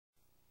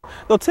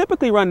they'll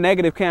typically run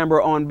negative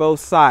camber on both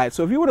sides.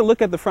 So if you were to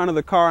look at the front of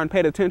the car and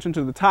paid attention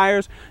to the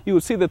tires, you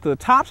would see that the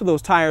tops of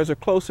those tires are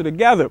closer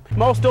together.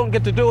 Most don't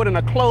get to do it in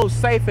a closed,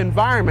 safe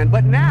environment,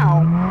 but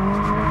now...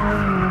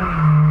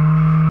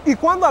 Y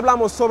cuando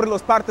hablamos sobre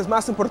las partes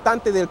más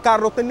importantes del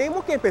carro,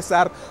 tenemos que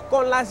empezar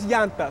con las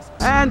llantas.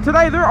 And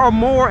today there are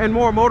more and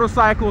more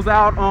motorcycles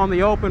out on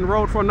the open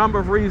road for a number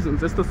of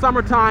reasons. It's the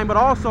summertime, but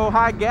also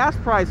high gas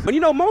prices. But you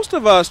know, most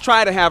of us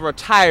try to have our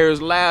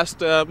tires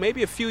last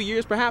maybe a few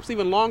years, perhaps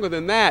even longer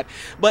than that.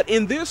 But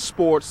in this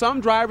sport,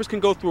 some drivers can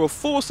go through a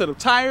full set of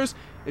tires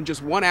in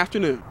just one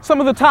afternoon. Some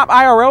of the top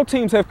IRL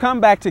teams have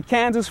come back to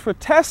Kansas for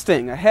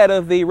testing ahead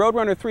of the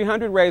Roadrunner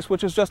 300 race,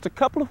 which is just a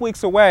couple of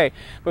weeks away.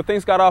 But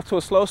things got off to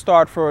a slow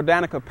start for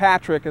Danica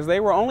Patrick, as they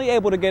were only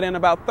able to get in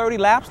about 30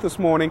 laps this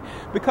morning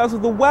because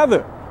of the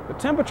weather. The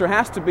temperature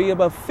has to be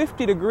above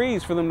 50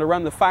 degrees for them to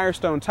run the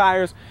Firestone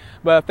tires,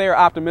 but they are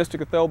optimistic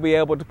that they'll be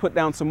able to put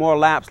down some more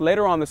laps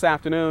later on this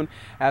afternoon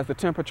as the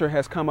temperature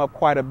has come up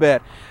quite a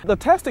bit. The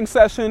testing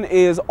session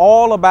is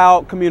all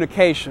about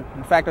communication.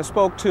 In fact, I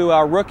spoke to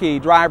our rookie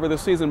driver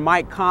this season,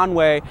 Mike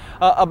Conway,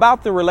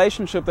 about the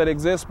relationship that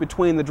exists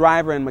between the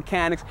driver and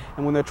mechanics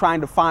and when they're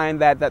trying to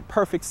find that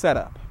perfect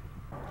setup.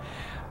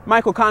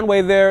 Michael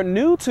Conway there,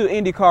 new to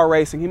IndyCar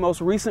racing. He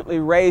most recently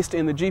raced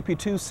in the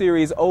GP2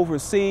 series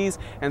overseas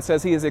and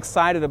says he is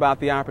excited about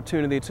the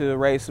opportunity to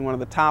race in one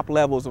of the top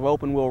levels of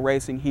open wheel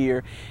racing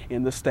here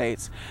in the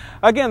States.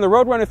 Again, the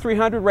Roadrunner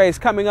 300 race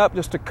coming up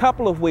just a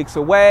couple of weeks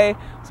away,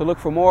 so look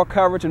for more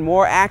coverage and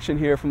more action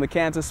here from the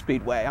Kansas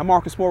Speedway. I'm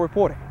Marcus Moore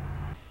reporting.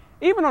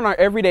 Even on our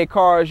everyday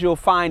cars, you'll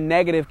find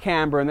negative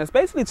camber, and that's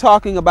basically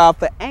talking about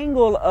the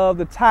angle of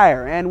the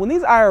tire. And when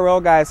these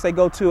IRL guys, say,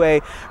 go to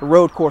a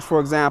road course, for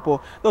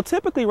example, they'll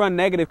typically run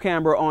negative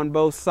camber on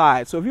both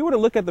sides. So if you were to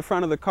look at the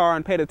front of the car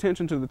and paid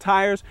attention to the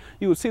tires,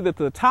 you would see that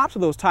the tops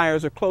of those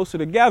tires are closer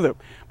together.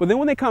 But then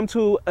when they come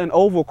to an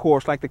oval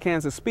course like the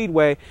Kansas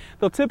Speedway,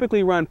 they'll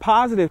typically run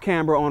positive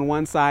camber on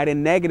one side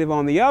and negative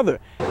on the other.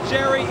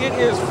 Jerry, it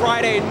is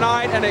Friday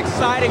night. An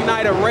exciting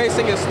night of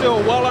racing is still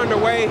well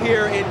underway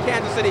here in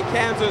Kansas City,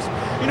 Kansas.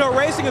 You know,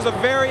 racing is a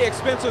very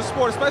expensive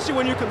sport, especially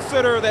when you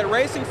consider that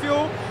racing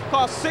fuel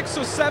costs $6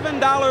 or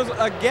 $7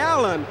 a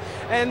gallon.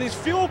 And these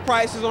fuel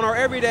prices on our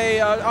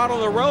everyday out on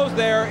the roads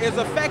there is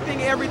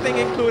affecting everything,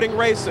 including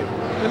racing.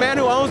 The man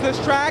who owns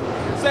this track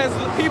says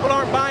that people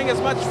aren't buying as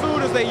much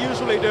food as they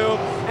usually do,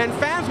 and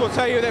fans will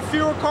tell you that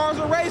fewer cars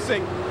are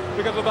racing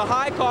because of the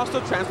high cost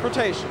of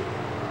transportation.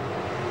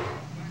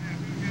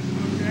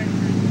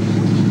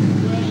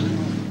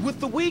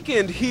 With the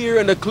weekend here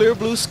in the clear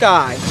blue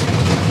sky,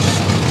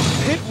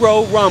 pit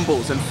row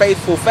rumbles and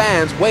faithful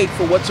fans wait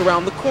for what's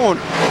around the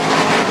corner.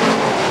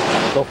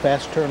 Go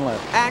fast, turn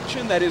left.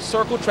 Action that is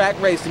circle track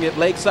racing at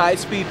Lakeside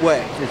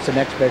Speedway. It's the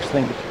next best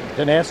thing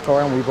to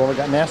NASCAR, and we've only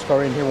got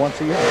NASCAR in here once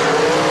a year.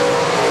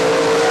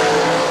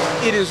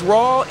 It is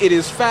raw, it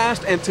is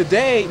fast, and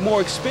today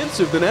more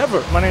expensive than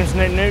ever. My name is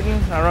Nick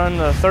Newton. I run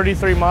the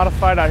 33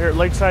 Modified out here at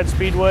Lakeside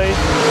Speedway.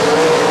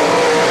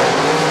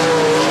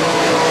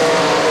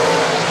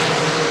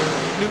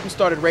 Newton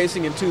started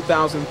racing in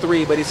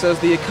 2003, but he says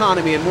the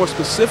economy, and more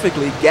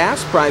specifically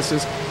gas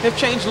prices, have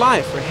changed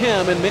life for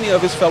him and many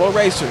of his fellow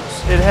racers.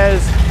 It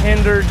has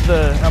hindered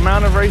the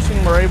amount of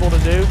racing we're able to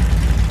do.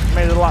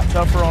 Made it a lot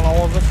tougher on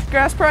all of us.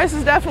 Gas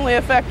prices definitely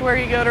affect where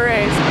you go to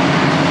race.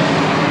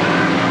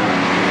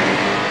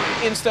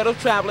 Instead of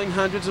traveling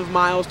hundreds of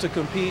miles to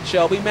compete,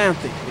 Shelby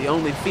Manthe, the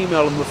only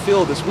female in the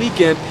field this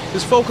weekend,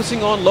 is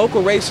focusing on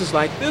local races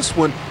like this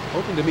one,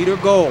 hoping to meet her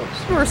goals.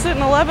 We're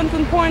sitting 11th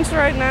in points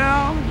right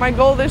now. My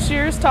goal this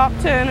year is top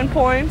 10 in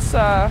points.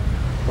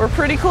 We're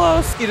pretty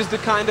close. It is the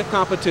kind of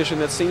competition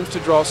that seems to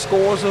draw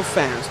scores of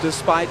fans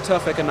despite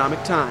tough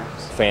economic times.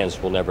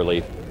 Fans will never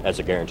leave, as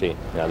a guarantee. You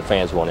know, the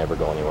fans won't ever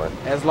go anywhere.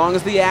 As long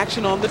as the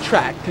action on the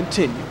track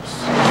continues.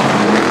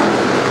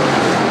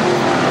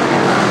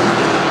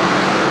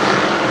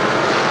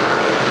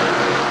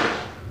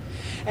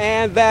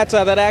 And that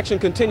action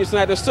continues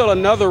tonight. There's still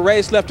another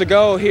race left to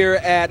go here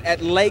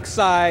at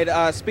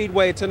Lakeside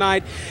Speedway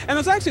tonight. And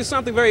there's actually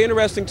something very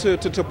interesting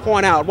to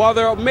point out. While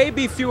there may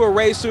be fewer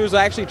racers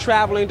actually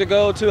traveling to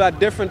go to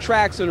different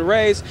tracks and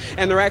race,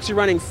 and they're actually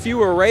running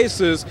fewer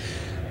races,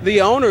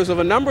 the owners of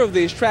a number of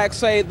these tracks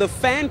say the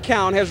fan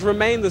count has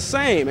remained the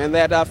same, and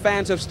that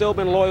fans have still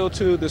been loyal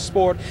to the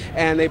sport,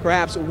 and they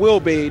perhaps will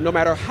be no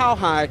matter how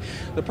high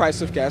the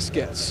price of gas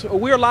gets.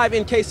 We're live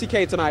in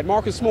KCK tonight.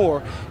 Marcus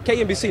Moore,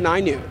 KMBC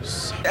 9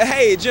 News.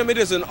 Hey, Jim, it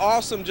is an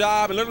awesome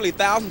job, and literally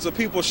thousands of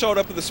people showed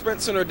up at the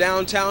Sprint Center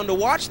downtown to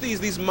watch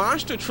these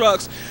monster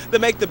trucks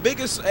that make the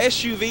biggest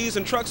SUVs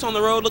and trucks on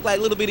the road look like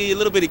little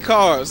bitty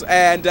cars.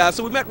 And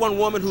so we met one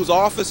woman whose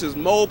office is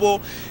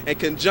mobile and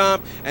can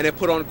jump, and it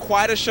put on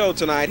quite a show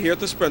tonight here at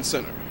the Sprint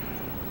Center.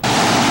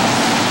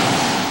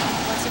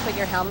 Once you put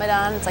your helmet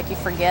on, it's like you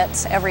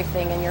forget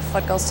everything and your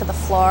foot goes to the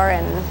floor,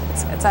 and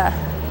it's a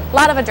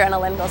lot of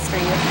adrenaline goes through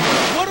you.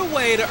 What a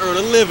way to earn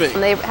a living.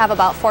 They have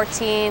about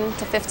 14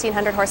 to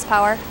 1,500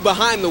 horsepower.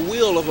 Behind the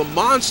wheel of a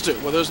monster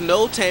where there's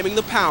no taming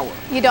the power.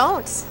 You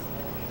don't.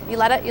 you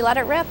let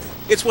it rip.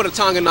 It's what a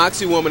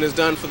Tonganoxie woman has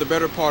done for the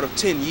better part of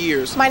 10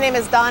 years. My name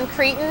is Dawn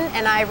Cretin,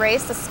 and I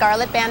race the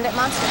Scarlet Bandit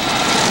monster.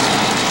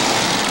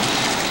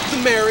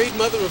 The married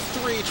mother of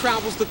 3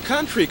 travels the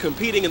country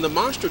competing in the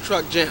Monster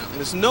Truck Jam,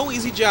 and it's no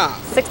easy job.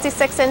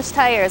 66-inch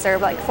tires are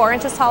like 4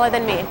 inches taller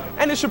than me.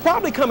 And it should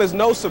probably come as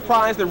no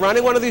surprise that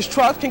running one of these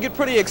trucks can get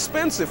pretty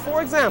expensive.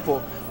 For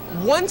example,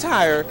 one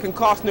tire can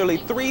cost nearly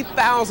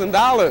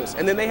 $3,000,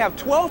 and then they have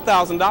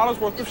 $12,000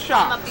 worth of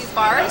shocks. Up these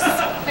bars,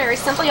 very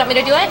simple. You want me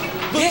to do it?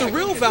 But the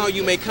real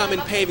value may come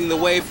in paving the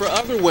way for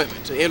other women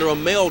to enter a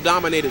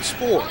male-dominated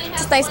sport.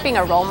 It's nice being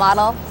a role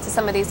model to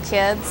some of these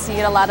kids. You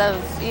get a lot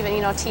of even,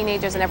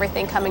 teenagers and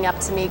everything coming up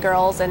to me,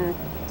 girls, and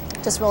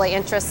just really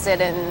interested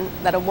in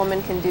that a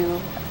woman can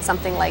do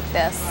something like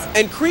this.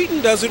 And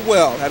Cretin does it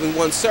well, having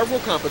won several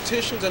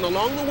competitions and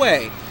along the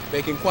way,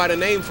 making quite a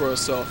name for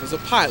herself as a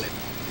pilot,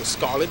 the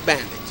Scarlet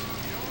Bandit.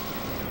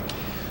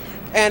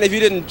 And if you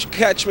didn't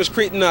catch Miss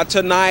Cretin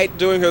tonight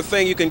doing her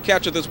thing, you can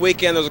catch her this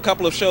weekend. There's a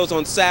couple of shows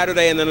on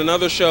Saturday and then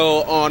another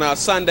show on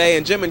Sunday.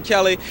 And Jim and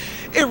Kelly,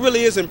 it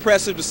really is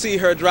impressive to see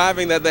her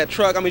driving that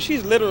truck. I mean,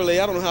 she's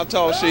literally, I don't know how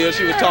tall she is.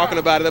 She was talking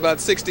about it,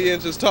 about 60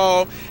 inches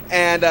tall.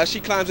 And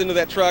she climbs into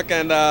that truck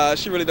and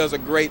she really does a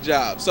great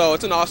job. So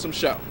it's an awesome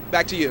show.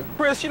 Back to you.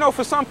 Chris,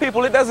 for some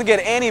people, it doesn't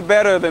get any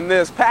better than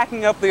this.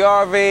 Packing up the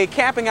RV,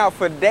 camping out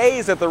for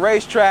days at the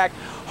racetrack,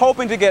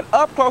 hoping to get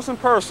up close and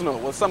personal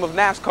with some of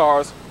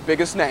NASCAR's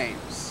biggest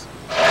names.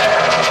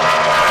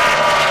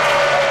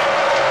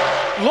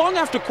 Long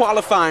after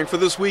qualifying for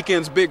this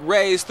weekend's big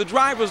race, the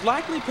drivers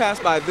likely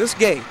passed by this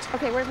gate.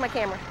 Okay, where's my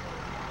camera?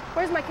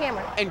 Where's my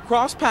camera? And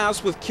crossed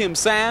paths with Kim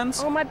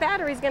Sands. Oh, my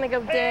battery's gonna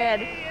go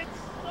dead.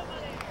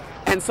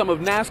 And some of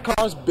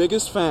NASCAR's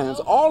biggest fans.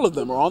 All of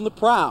them are on the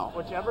prowl.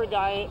 Whichever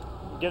guy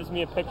gives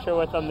me a picture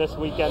with them this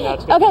weekend,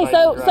 that's good. Okay,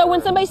 so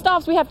when somebody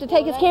stops, we have to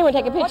take his camera and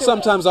take a picture.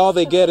 Sometimes all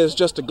they get is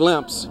just a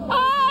glimpse.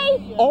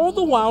 Hi! All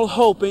the while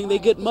hoping they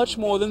get much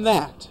more than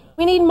that.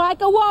 We need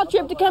Michael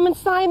Waltrip to come and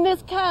sign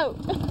this coat.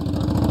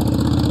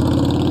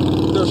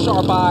 Their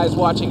sharp eyes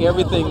watching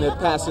everything that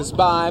passes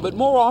by, but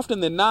more often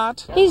than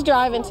not... He's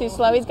driving too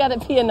slow. He's got to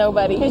be a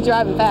nobody. He's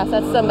driving fast.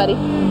 That's somebody.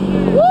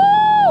 Woo!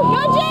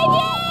 Go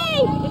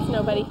JJ! It's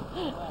nobody.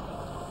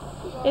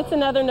 It's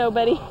another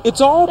nobody.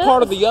 It's all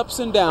part of the ups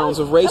and downs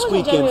of race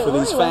weekend for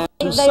these fans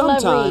who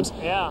sometimes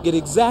get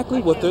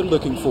exactly what they're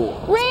looking for.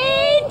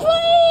 Reed,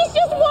 please!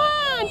 Just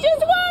one!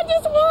 Just one!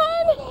 Just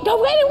one!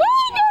 Go wait and wait!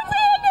 Go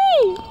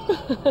Sandy!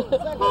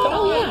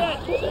 Oh, yeah.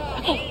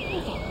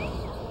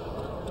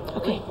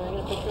 Okay.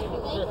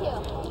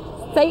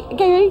 Say,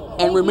 Gary.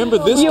 And remember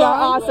this you guy?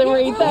 Are awesome,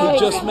 Reed. Who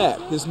just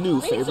met his new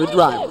favorite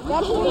driver.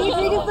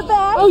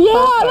 Oh,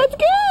 yeah, that's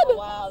good.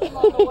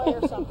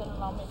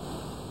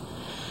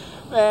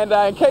 And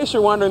in case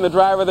you're wondering, the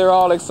driver they're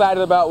all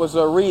excited about was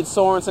Reed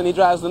Sorensen. He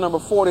drives the number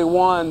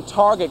 41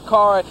 Target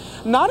car.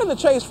 Not in the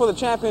chase for the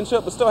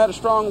championship, but still had a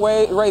strong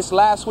race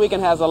last week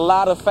and has a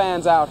lot of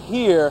fans out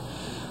here.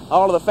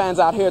 All of the fans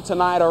out here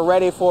tonight are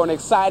ready for an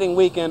exciting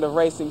weekend of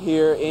racing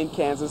here in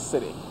Kansas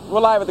City.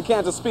 We're live at the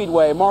Kansas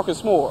Speedway.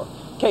 Marcus Moore,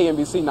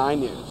 KMBC 9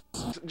 News.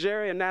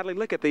 Jerry and Natalie,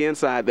 look at the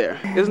inside there.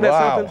 Isn't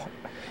that something?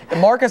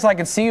 Marcus, I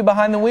can see you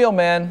behind the wheel,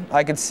 man.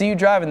 I can see you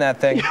driving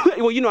that thing.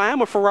 Well, I am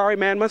a Ferrari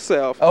man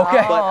myself.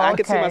 Okay. But I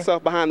can see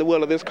myself behind the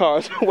wheel of this car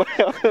as well.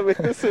 I mean,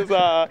 this is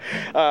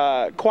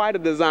quite a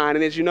design,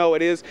 and as you know,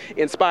 it is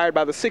inspired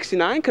by the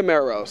 '69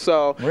 Camaro.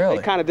 So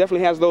it kind of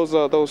definitely has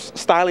those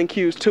styling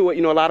cues to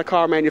it. A lot of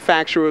car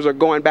manufacturers are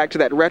going back to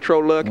that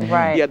retro look.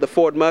 Right. You had the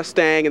Ford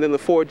Mustang and then the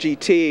Ford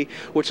GT,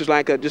 which is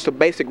like just a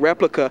basic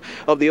replica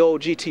of the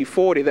old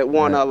GT40 that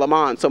won Le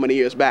Mans so many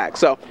years back.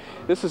 So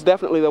this is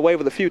definitely the wave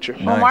of the future.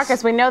 Well,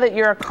 Marcus, we know that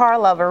you're a car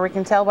lover. We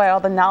can tell by all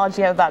the knowledge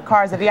you have about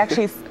cars. Have you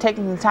actually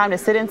taken the time to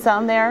sit in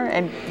some there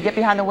and get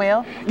behind the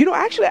wheel?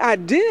 Actually, I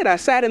did. I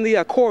sat in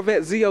the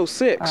Corvette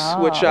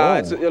Z06, which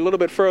is a little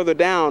bit further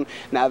down.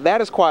 Now,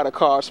 that is quite a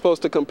car. It's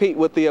supposed to compete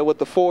with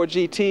the Ford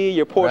GT,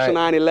 your Porsche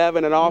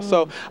 911, and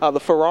also the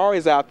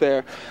Ferraris out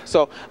there.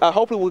 So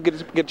hopefully we'll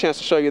get a chance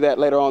to show you that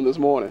later on this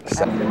morning.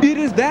 It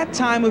is that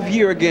time of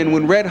year again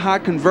when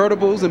red-hot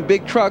convertibles and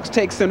big trucks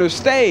take center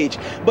stage,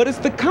 but it's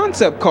the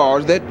concept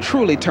cars that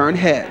truly turn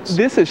heads.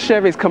 This is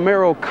Chevy's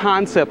Camaro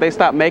concept. They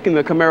stopped making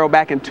the Camaro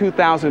back in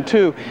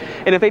 2002,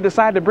 and if they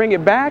decide to bring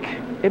it back,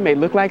 it may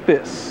look like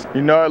this.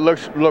 It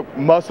looks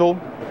muscle,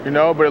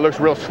 but it looks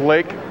real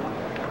slick.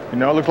 It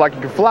looks like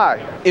you can fly.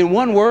 In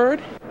one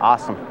word,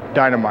 awesome.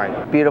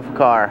 Dynamite. Beautiful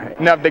car.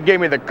 Now, if they gave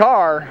me the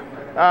car,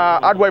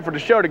 I'd wait for the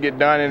show to get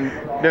done, and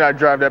then I'd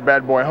drive that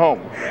bad boy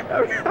home.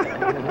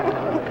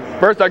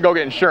 First, I'd go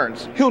get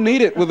insurance. He'll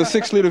need it with a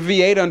 6-liter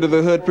V8 under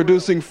the hood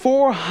producing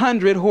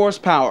 400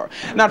 horsepower.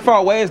 Not far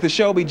away is the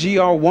Shelby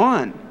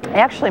GR1.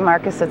 Actually,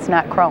 Marcus, it's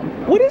not chrome.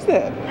 What is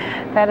that?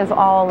 That is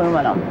all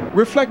aluminum.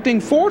 Reflecting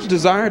Ford's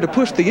desire to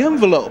push the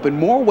envelope in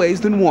more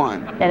ways than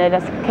one. And it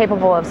is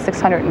capable of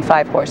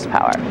 605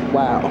 horsepower.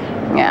 Wow.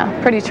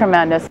 Yeah, pretty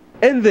tremendous.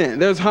 And then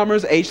there's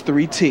Hummer's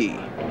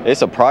H3T. It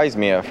surprised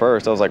me at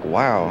first. I was like,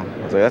 wow.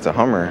 I was like, that's a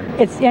Hummer.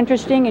 It's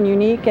interesting and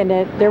unique, and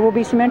there will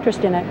be some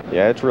interest in it.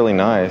 Yeah, it's really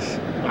nice.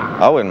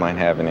 I wouldn't mind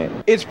having it.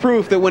 It's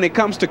proof that when it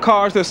comes to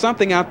cars, there's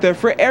something out there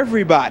for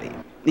everybody,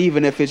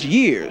 even if it's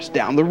years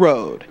down the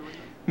road.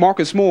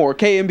 Marcus Moore,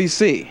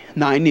 KMBC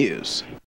 9 News.